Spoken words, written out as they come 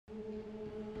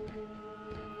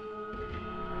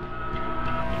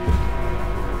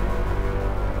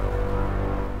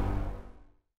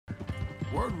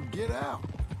it out.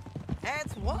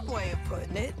 That's one way of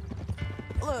putting it.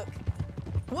 Look,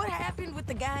 what happened with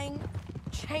the gang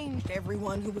changed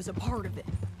everyone who was a part of it.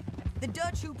 The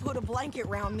Dutch who put a blanket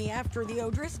round me after the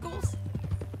O'Driscolls,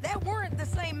 that weren't the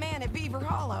same man at Beaver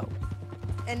Hollow.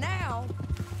 And now,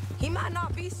 he might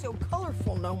not be so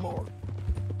colorful no more.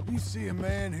 You see a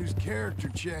man whose character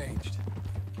changed.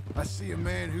 I see a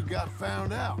man who got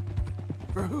found out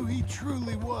for who he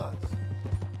truly was.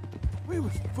 We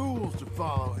was fools to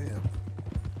follow him.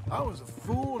 I was a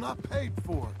fool and I paid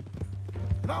for it.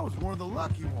 But I was one of the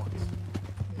lucky ones.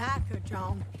 Micah,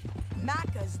 John.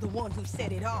 Micah's the one who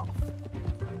set it off.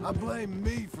 I blame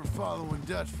me for following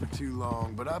Dutch for too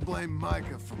long, but I blame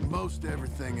Micah for most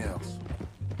everything else.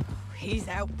 He's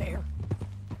out there.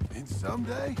 And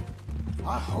someday,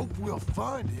 I hope we'll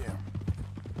find him.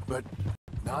 But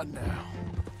not now.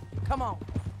 Come on.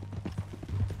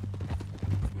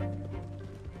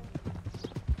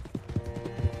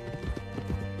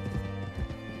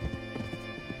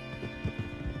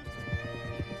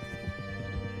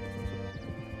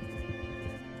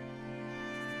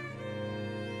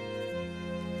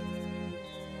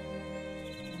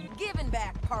 Giving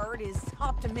back part is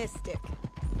optimistic.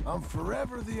 I'm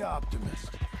forever the optimist.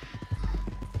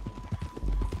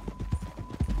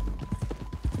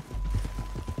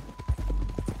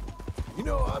 You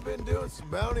know, I've been doing some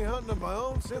bounty hunting of my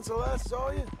own since I last saw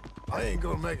you. I ain't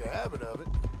gonna make a habit of it.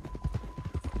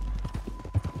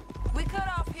 We cut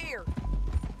off here.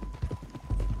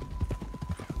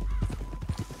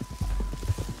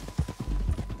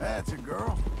 That's a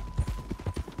girl.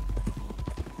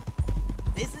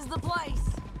 This is the place.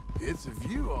 It's a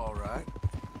view, all right.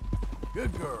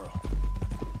 Good girl.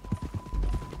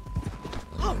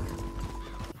 Oh.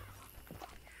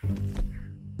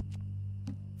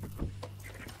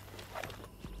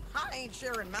 I ain't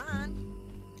sharing mine.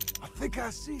 I think I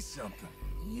see something.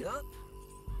 Yup.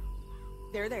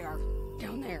 There they are,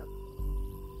 down there.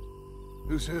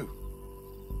 Who's who?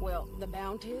 Well, the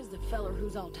bounty is the feller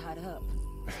who's all tied up.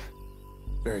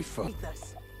 Very fun. With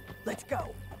us. Let's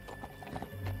go.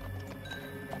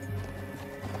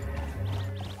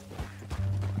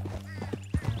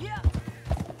 Yeah.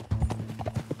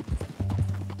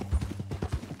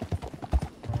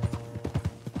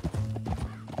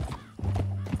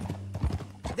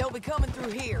 They'll be coming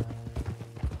through here.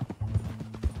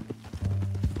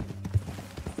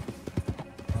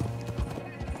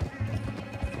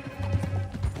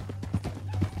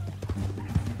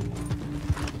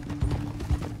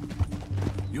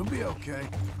 You'll be okay.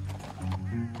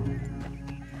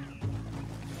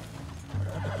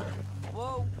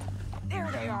 Whoa. There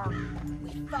they are.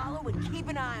 We follow and keep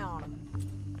an eye on them.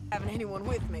 Having anyone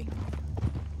with me.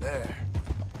 There.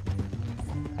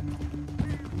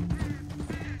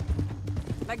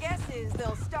 My guess is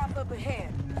they'll stop up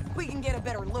ahead. We can get a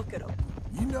better look at them.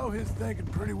 You know his thinking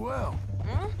pretty well.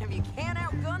 If you can't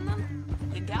outgun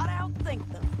them, you gotta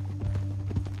outthink them.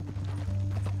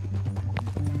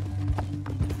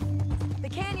 The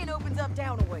canyon opens up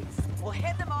down a ways. We'll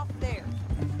head them off there.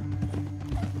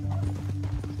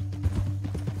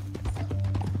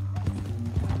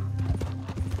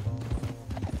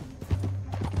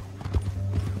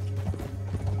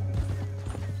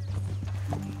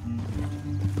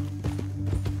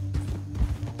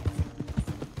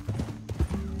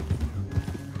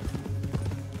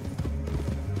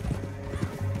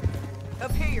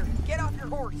 Up here, get off your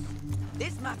horse.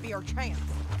 This might be our chance.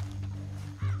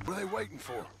 What are they waiting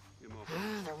for?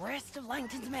 The rest of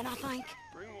Langton's men, I think.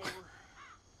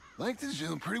 Langton's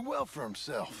doing pretty well for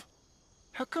himself.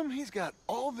 How come he's got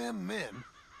all them men,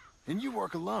 and you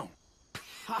work alone?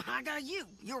 I got you.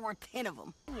 You're worth 10 of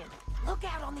them. Look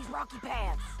out on these rocky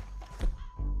paths.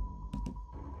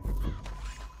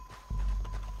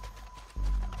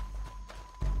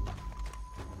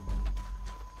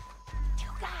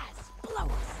 You guys, blow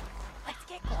us. Let's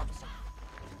get closer.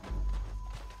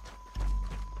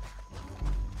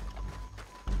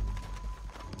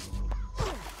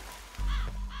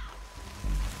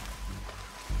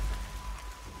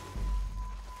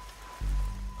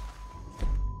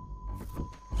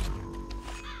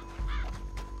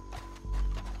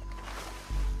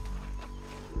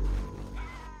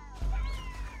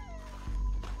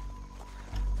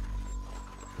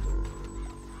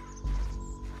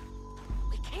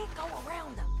 Go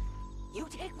around them. You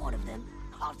take one of them,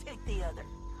 I'll take the other.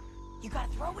 You got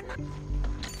a throwing knife?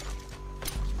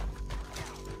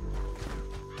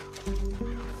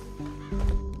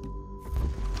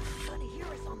 Gonna hear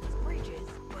us on these bridges,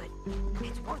 but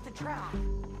it's worth a try.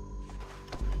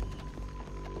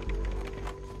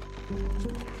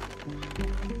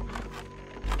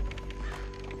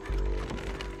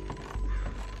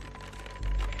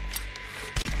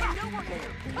 know we're here.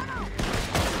 Come on!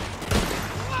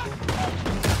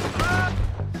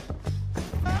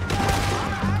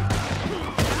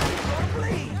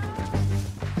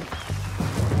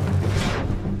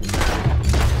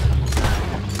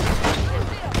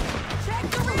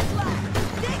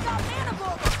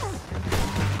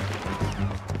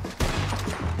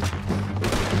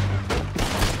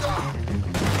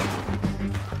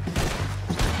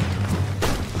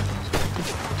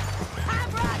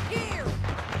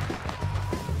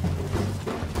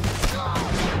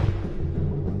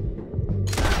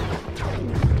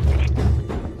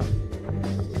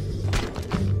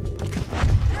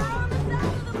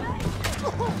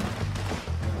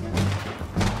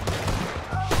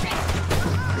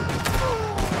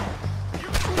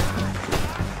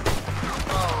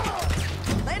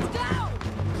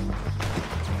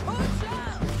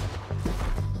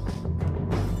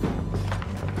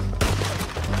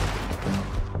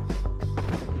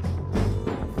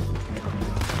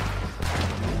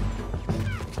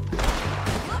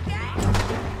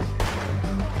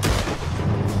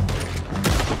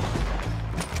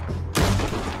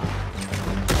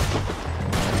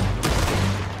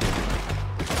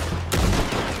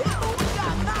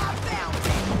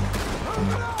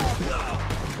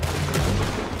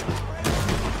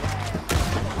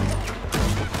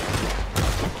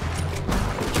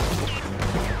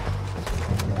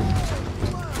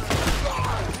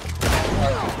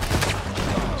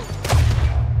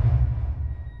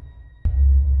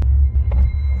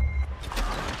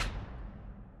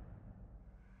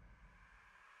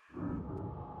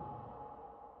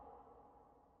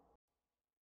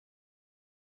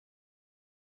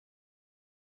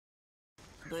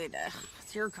 But,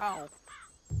 it's your call.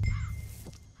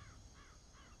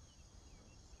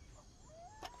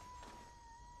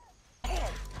 And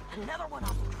another one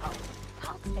off the road.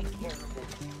 I'll take care of it.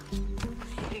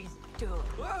 He's done.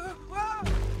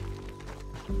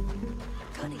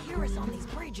 Gonna hear us on these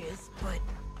bridges, but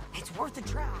it's worth a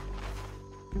try.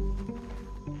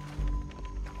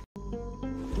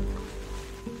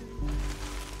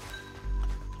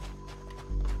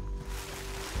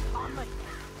 On the...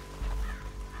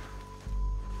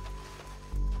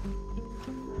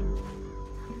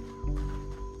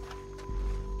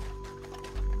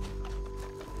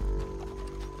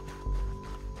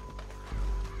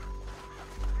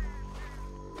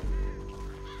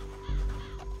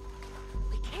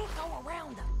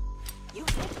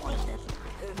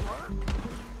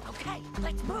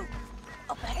 Let's move!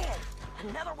 Up ahead!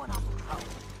 Another one off the road.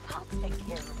 I'll take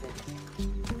care of it.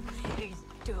 He's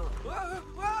done.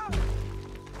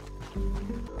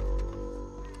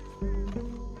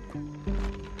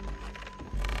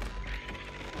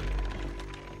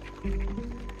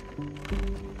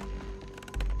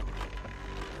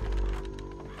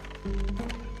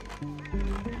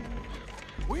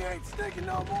 We ain't sticking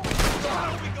no more!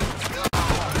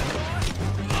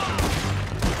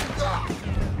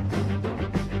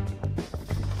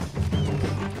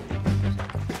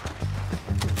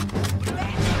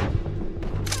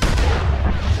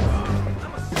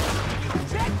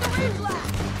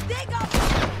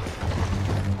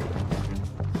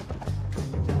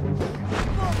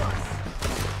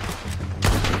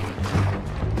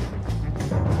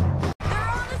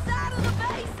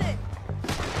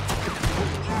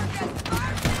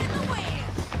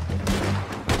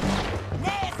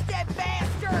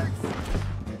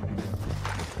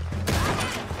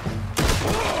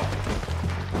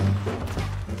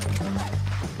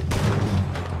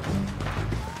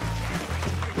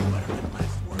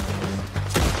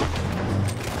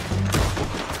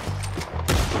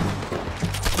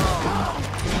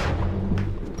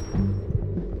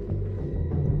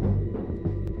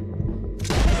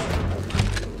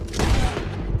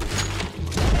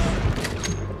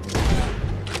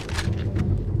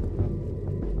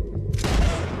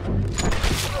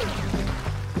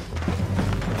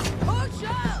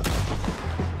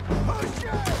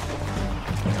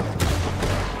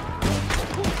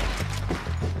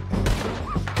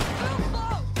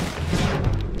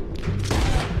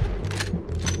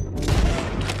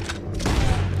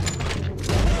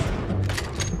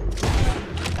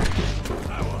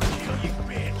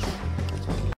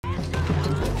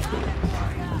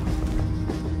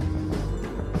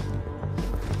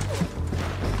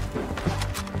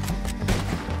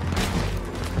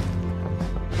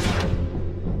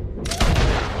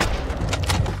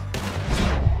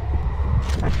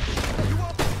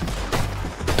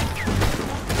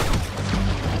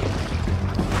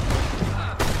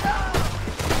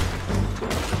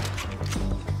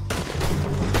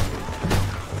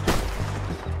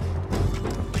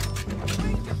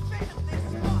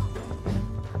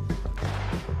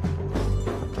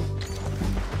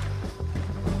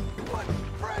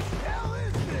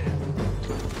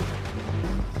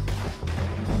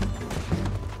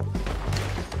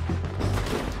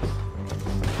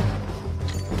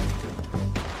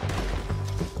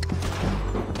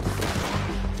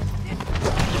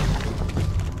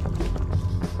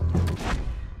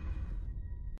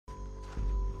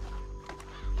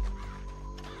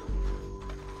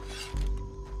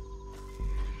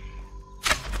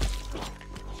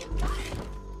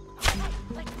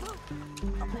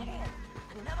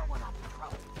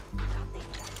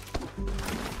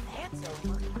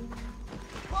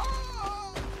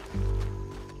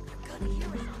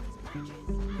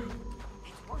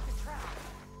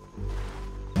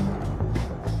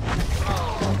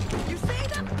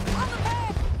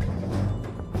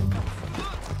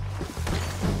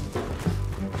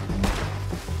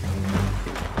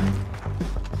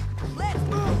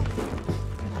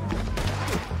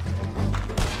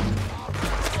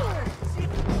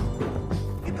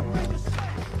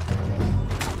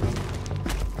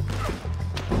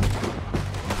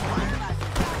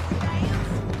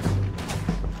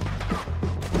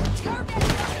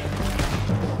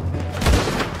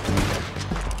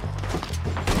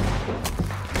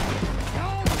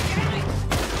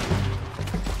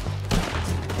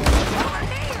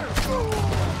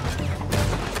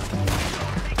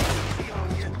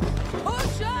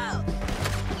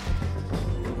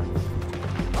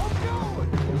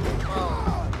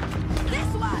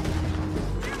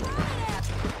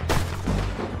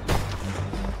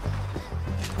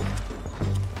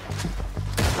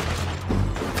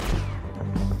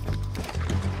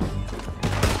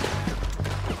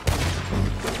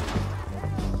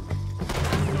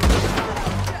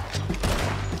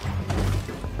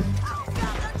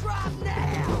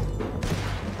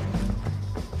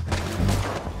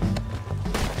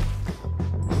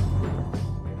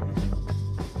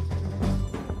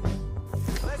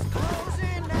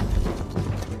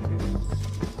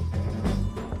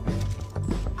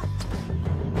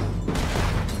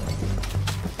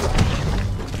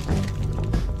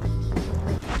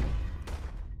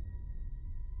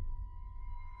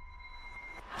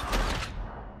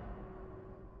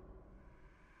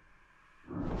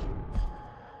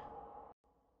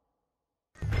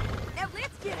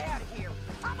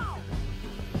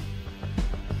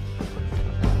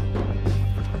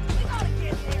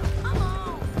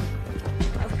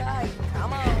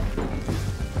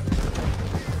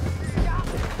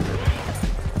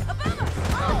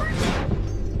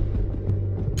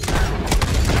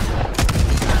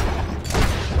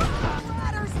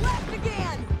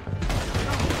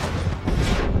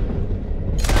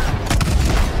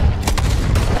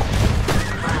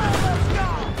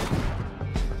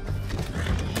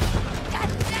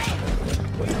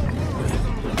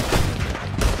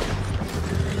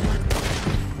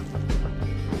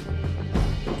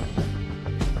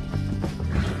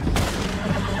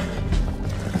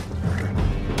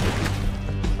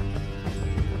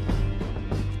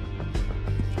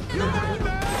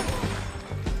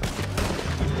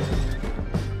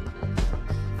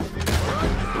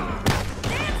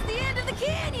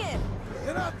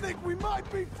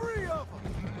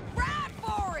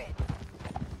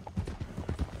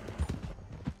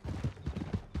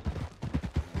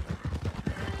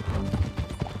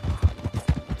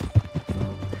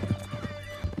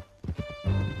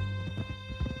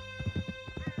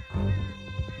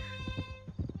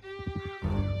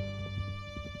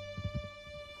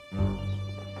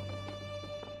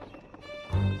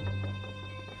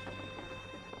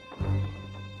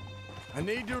 I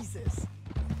need to... Jesus.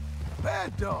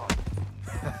 Bad dog.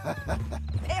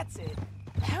 That's it.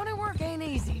 County work ain't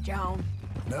easy, John.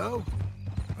 No,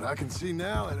 but I can see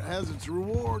now it has its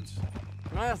rewards.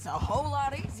 Well, it's a whole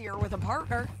lot easier with a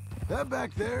partner. That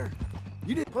back there,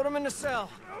 you didn't... Put him in the cell.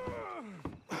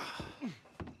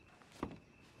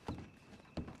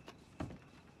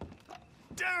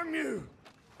 Damn you!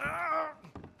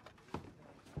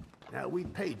 Now, we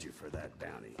paid you for that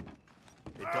bounty.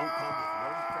 It don't come with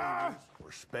no favors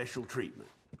or special treatment.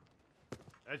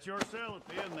 That's your cell at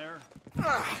the end there.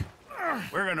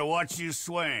 We're gonna watch you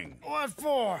swing. What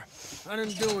for? I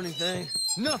didn't do anything.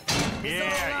 Nothing. He's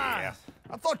Yeah.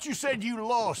 I thought you said you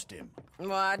lost him.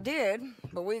 Well, I did,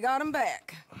 but we got him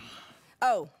back.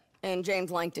 Oh, and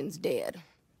James Langton's dead.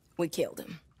 We killed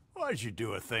him. Why'd you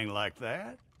do a thing like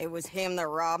that? It was him that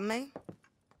robbed me.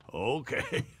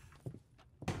 Okay.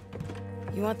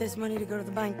 You want this money to go to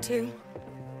the bank, too?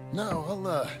 No,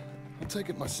 I'll take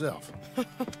it myself.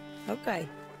 Okay,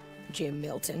 Jim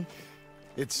Milton.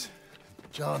 It's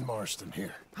John Marston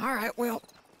here. All right, well,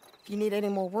 if you need any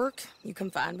more work, you can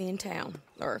find me in town.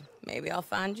 Or maybe I'll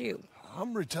find you.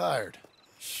 I'm retired.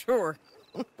 Sure.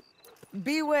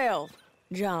 Be well,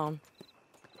 John.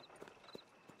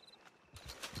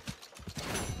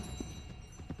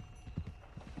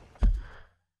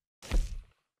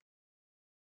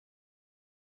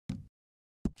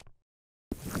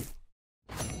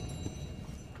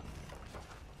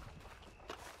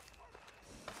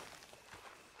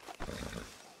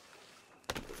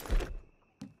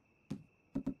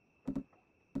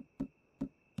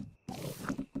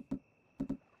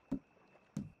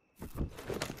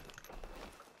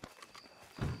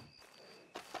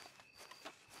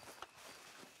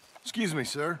 Excuse me,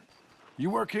 sir. You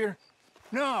work here?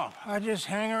 No, I just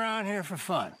hang around here for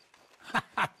fun.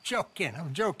 I'm joking.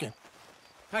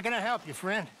 How can I help you,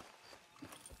 friend?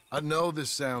 I know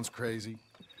this sounds crazy.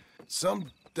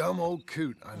 Some dumb old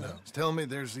coot I know is telling me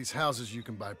there's these houses you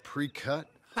can buy pre-cut.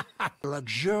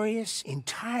 Luxurious,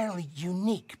 entirely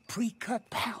unique pre-cut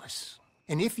palace.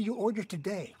 And if you order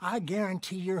today, I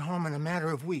guarantee you're home in a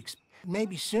matter of weeks,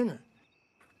 maybe sooner.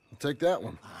 I'll take that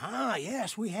one. Ah,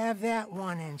 yes, we have that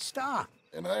one in stock.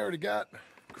 And I already got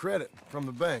credit from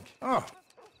the bank. Oh,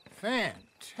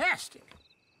 fantastic.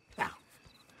 Now,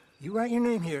 you write your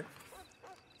name here,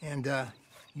 and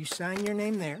you sign your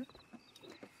name there,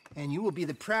 and you will be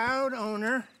the proud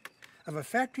owner of a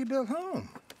factory-built home.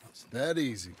 It's that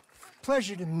easy.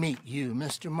 Pleasure to meet you,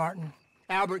 Mr. Martin.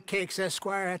 Albert Cakes,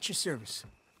 Esquire, at your service.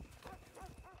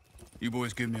 You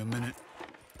boys give me a minute.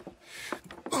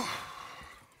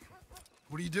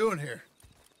 What are you doing here?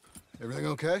 Everything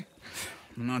okay?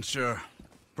 I'm not sure.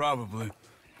 Probably.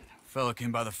 Fella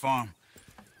came by the farm.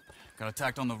 Got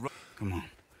attacked on the road. Come on.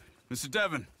 Mr.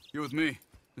 Devon, you're with me.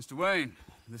 Mr. Wayne,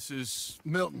 this is...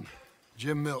 Milton.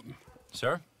 Jim Milton.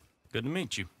 Sir, good to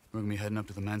meet you. We're gonna be heading up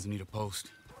to the Manzanita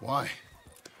post. Why?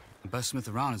 The best smith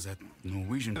around is that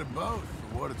Norwegian... Get both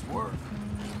for what it's worth.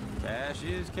 Cash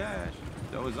is cash,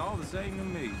 so it's all the same to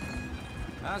me.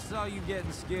 I saw you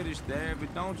getting skittish there,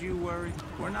 but don't you worry.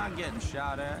 We're not getting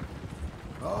shot at.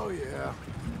 Oh, yeah.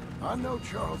 I know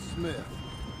Charles Smith.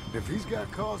 If he's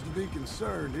got cause to be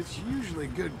concerned, it's usually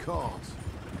good cause.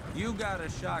 You got a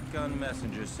shotgun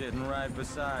messenger sitting right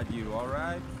beside you, all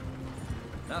right?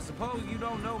 Now, suppose you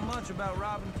don't know much about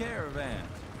robbing caravans.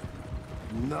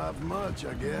 Not much,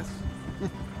 I guess.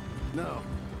 No.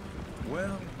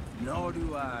 Well, nor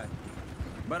do I.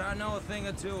 But I know a thing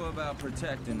or two about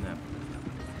protecting them.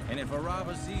 And if a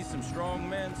robber sees some strong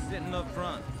men sitting up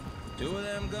front, 2 of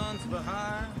them guns for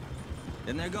hire,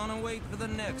 then they're gonna wait for the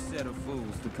next set of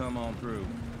fools to come on through.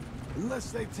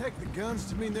 Unless they take the guns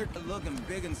to mean they're... Looking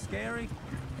big and scary,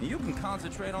 and you can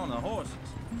concentrate on the horses.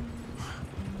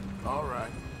 All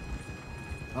right.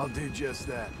 I'll do just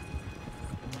that.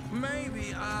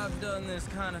 Maybe I've done this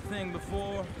kind of thing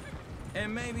before,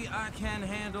 and maybe I can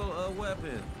handle a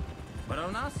weapon. But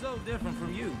I'm not so different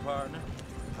from you, partner.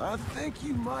 I think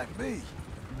you might be.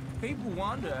 People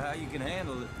wonder how you can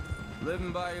handle it,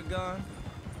 living by your gun.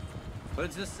 But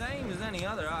it's the same as any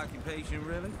other occupation,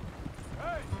 really.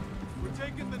 Hey, we're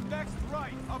taking the next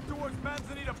right, up towards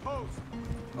Manzanita Post.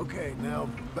 Okay, now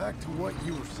back to what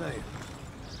you were saying.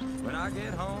 When I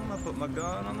get home, I put my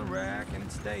gun on the rack and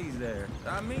it stays there.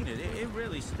 I mean it, it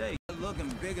really stays.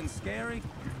 Looking big and scary,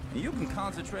 and you can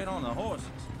concentrate on the horses.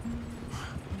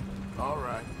 All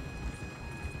right.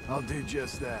 I'll do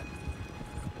just that.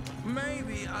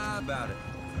 Maybe about it.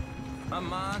 My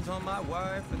mind's on my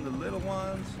wife and the little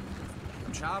ones.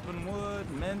 I'm chopping wood,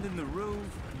 mending the roof,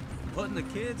 putting the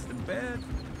kids to bed.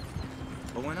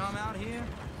 But when I'm out here,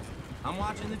 I'm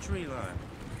watching the tree line.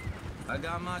 I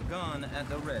got my gun at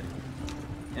the ready.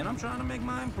 And I'm trying to make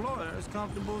my employer as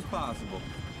comfortable as possible.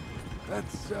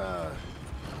 That's,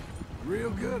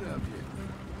 real good of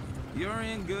you. You're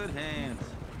in good hands.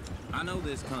 I know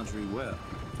this country well.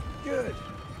 Good.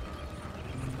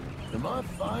 Am I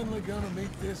finally gonna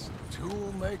meet this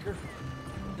tool maker?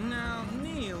 Now,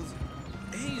 Niels,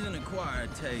 he's an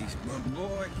acquired taste, but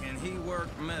boy, can he work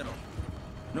metal.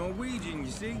 Norwegian,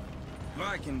 you see?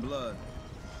 Viking blood.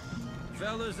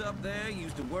 Fellas up there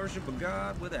used to worship a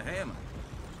god with a hammer.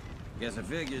 Guess I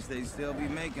figures they'd still be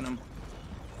making them.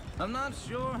 I'm not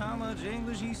sure how much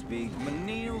English he speaks, but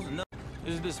Niels knows.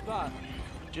 This is the spot.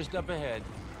 Just up ahead.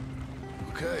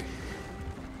 Okay.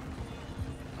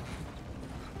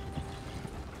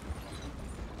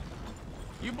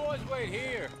 You boys wait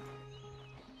here.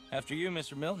 After you,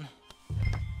 Mr. Milton.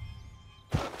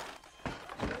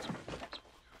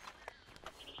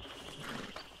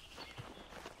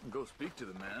 Go speak to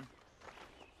the man.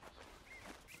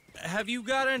 Have you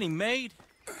got any made?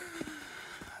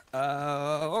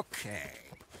 Okay.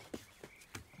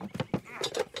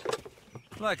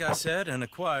 Like I said, an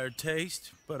acquired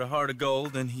taste, but a heart of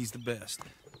gold, and he's the best.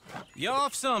 You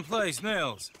off someplace,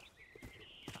 Nils?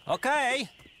 Okay.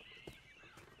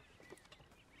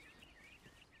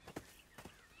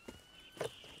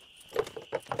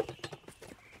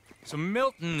 So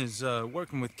Milton is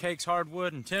working with Cake's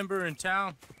Hardwood and Timber in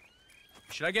town.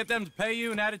 Should I get them to pay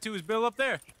you and add it to his bill up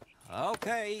there?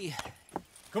 Okay.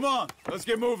 Come on, let's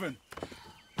get moving.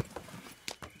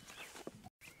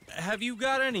 Have you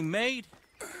got any made?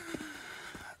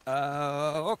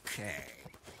 Okay.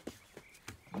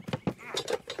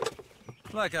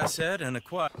 Like I said, an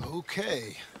acquired...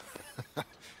 Okay.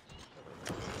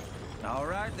 All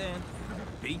right, then.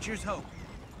 Beecher's hope.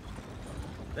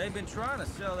 They've been trying to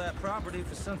sell that property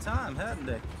for some time, haven't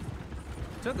they?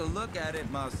 Took a look at it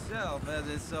myself, as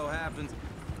it so happens.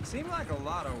 Seemed like a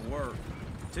lot of work.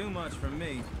 Too much for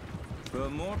me.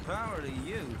 But more power to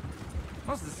you.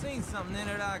 Must have seen something in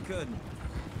it I couldn't.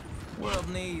 World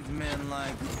needs men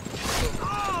like...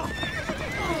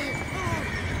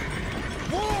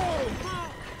 Whoa!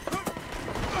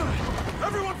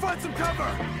 Everyone find some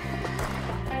cover!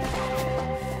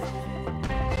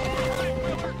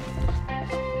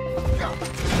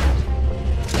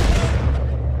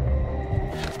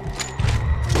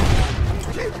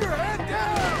 Keep your head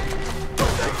down!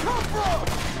 Where'd they come from?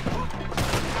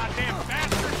 Goddamn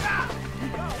bastard!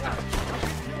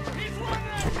 He's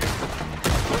running!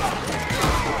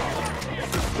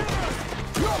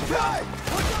 You okay?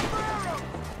 Look up for arrows!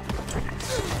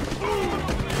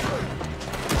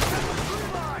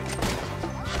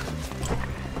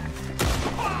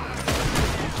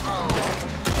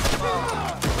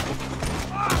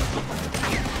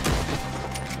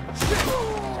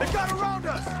 They got around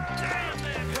us! Damn,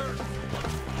 that hurt!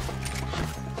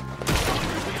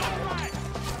 You'll be all right!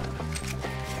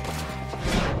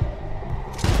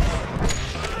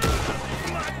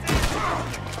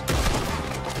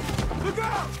 Look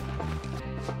out!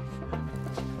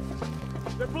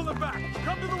 They're pulling back!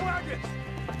 Come to the wagons!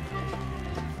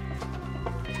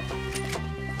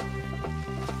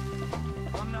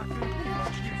 I'm not gonna be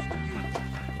much use to you.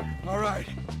 All right.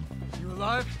 You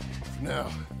alive? No.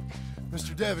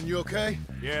 Mr. Devon, you okay?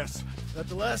 Yes. That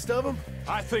the last of them?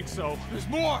 I think so. There's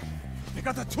more! They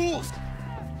got the tools!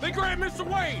 They grabbed Mr.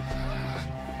 Wayne!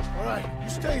 All right, you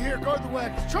stay here, guard the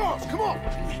wagons. Charles, come on!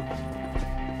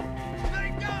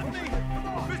 They got me! Come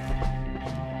on! Mr.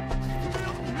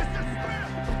 Smith!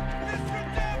 Mr.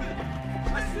 Devon!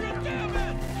 Mr.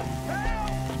 Devon!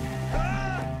 Help!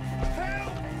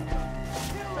 Help!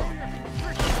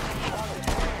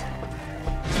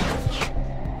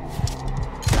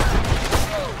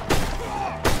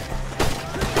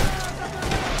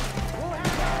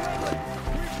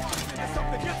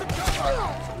 Get them cover!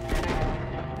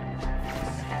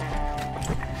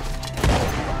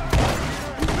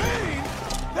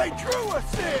 They drew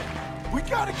us in! We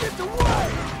gotta get the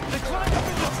way! They climbed up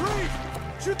in the trees!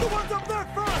 Shoot the ones up there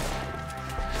first!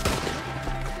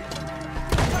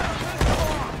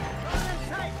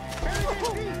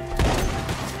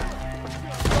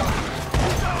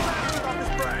 On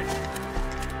this branch!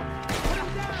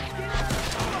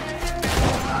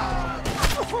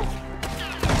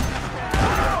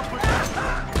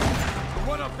 The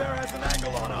one up there has an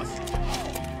angle on us!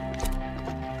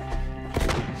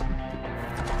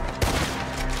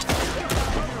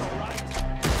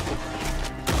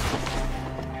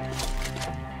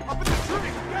 Up in the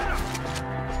tree! Get him!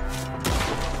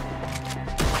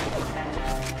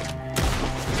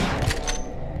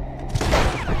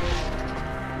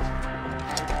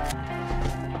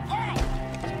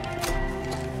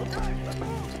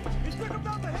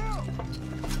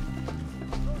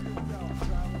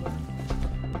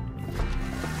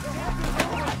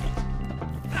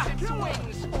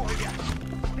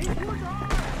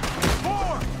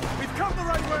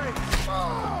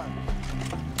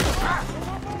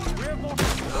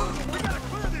 We gotta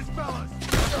clear these fellas!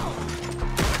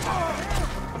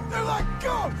 They're like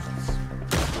ghosts!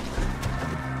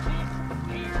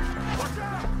 Watch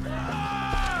out!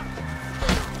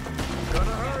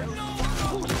 Gonna hurt!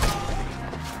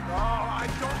 Oh, I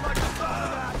don't like the sound of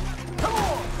that! Come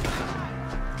on!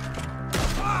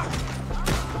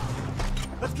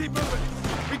 Let's keep moving!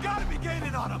 We gotta be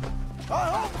gaining on them! I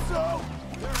hope so!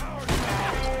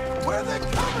 Where are they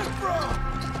coming from?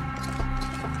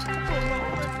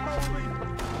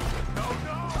 No,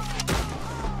 no!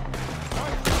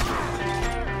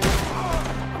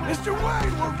 Mr.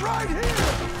 Wayne, we're right here!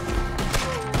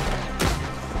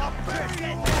 I'll fix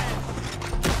it!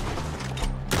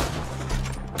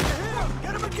 You hit him!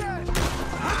 Get him again!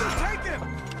 Let them take him!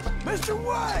 Mr.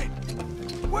 Wayne!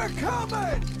 We're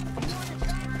coming!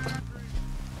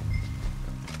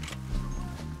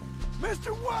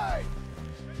 Mr. Wayne!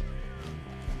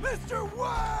 Mr.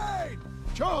 Wayne!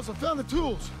 Charles, I found the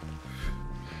tools.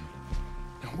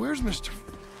 Now, where's Mr.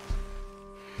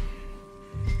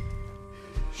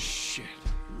 Shit.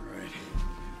 All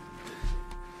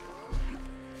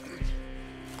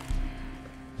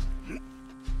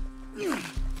right.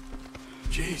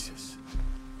 Jesus.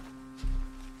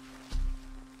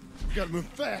 We gotta move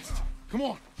fast. Come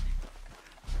on.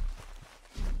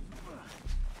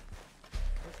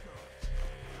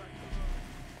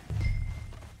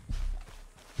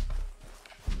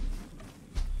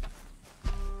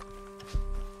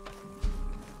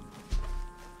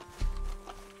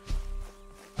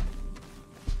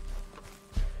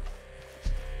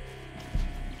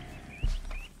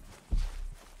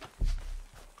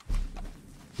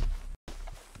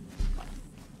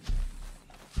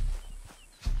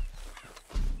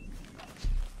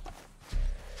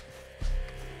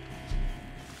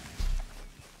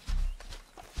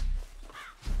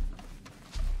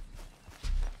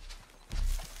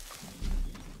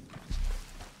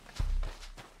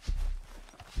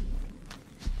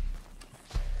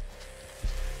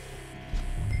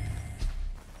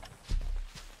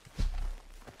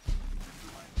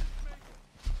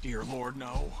 Dear Lord,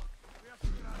 no.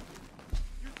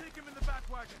 You take him in the back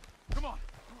wagon. Come on,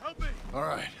 help me. All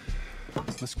right,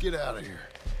 let's get out of here.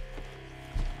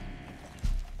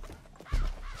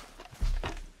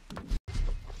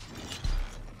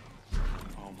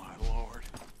 Oh, my Lord.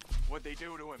 What'd they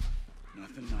do to him?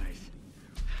 Nothing nice.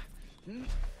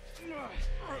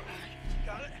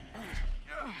 Got it?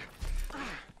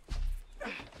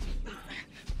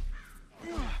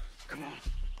 Come on.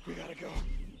 We gotta go.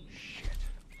 Shit.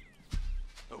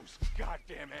 Those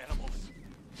goddamn animals.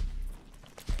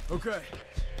 Okay,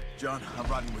 John, I'm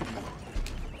riding with you.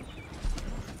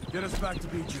 get us back to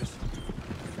Beaches.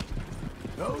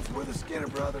 Those were the Skinner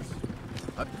brothers.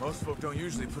 Most folk don't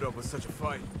usually put up with such a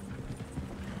fight.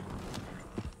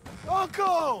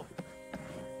 Uncle!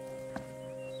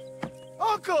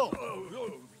 Uncle!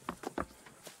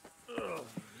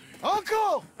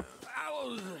 Uncle!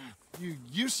 You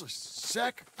useless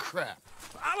sack of crap.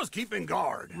 I was keeping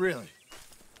guard. Really?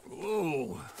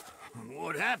 Whoa.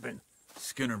 What happened?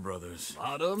 Skinner brothers.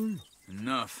 Lot of them?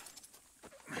 Enough.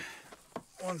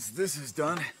 Once this is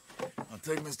done, I'll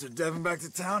take Mr. Devon back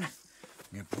to town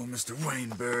and get poor Mr. Wayne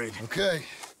buried. Okay.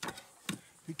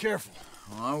 Be careful.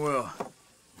 Oh, I will.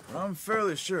 But I'm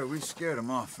fairly sure we scared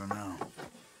him off for now.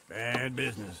 Bad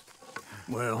business.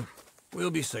 Well,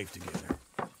 we'll be safe together.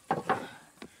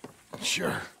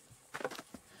 Sure.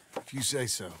 If you say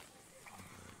so.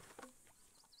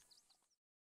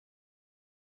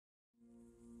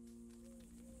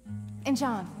 And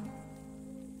John,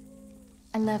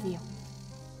 I love you.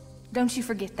 Don't you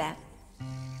forget that.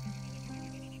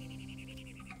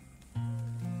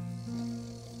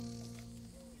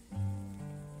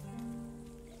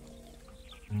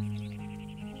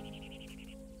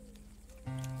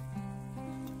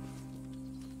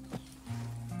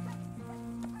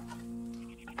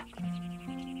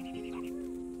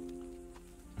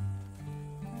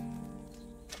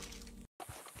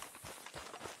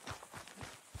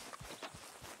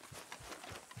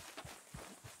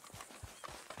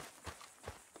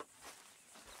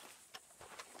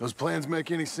 Those plans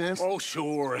make any sense? Oh,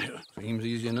 sure. Seems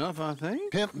easy enough, I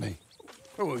think. Pimp me.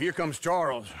 Oh, here comes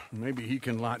Charles. Maybe he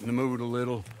can lighten the mood a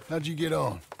little. How'd you get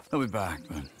on? He'll be back,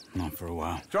 but not for a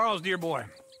while. Charles, dear boy,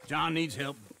 John needs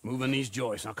help moving these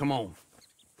joists. Now, come on.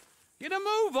 Get a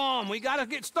move on. We gotta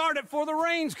get started before the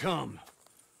rains come.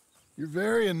 You're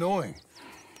very annoying.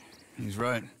 He's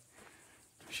right. We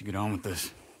should get on with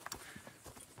this.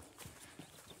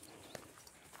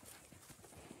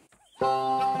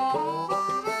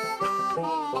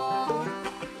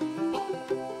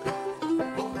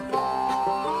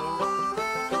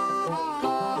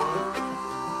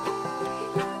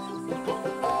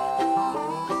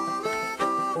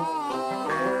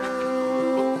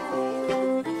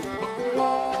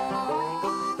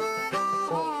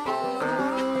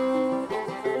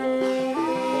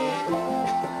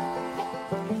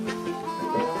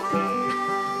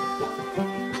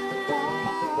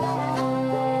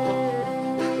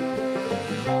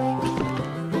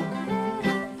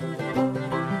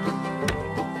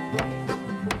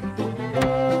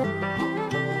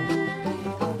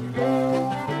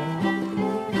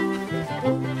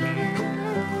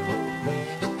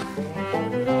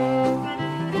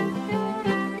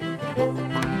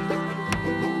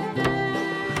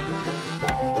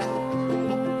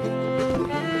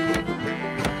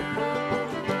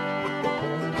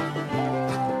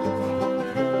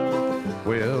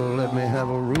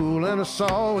 a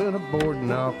saw and a board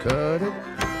and I'll cut it.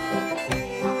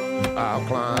 I'll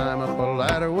climb up a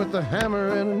ladder with a hammer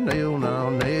and a nail and I'll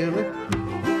nail it.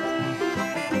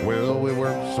 Well, we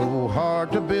worked so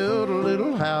hard to build a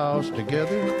little house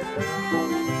together.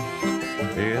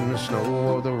 In the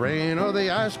snow or the rain or the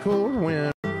ice cold wind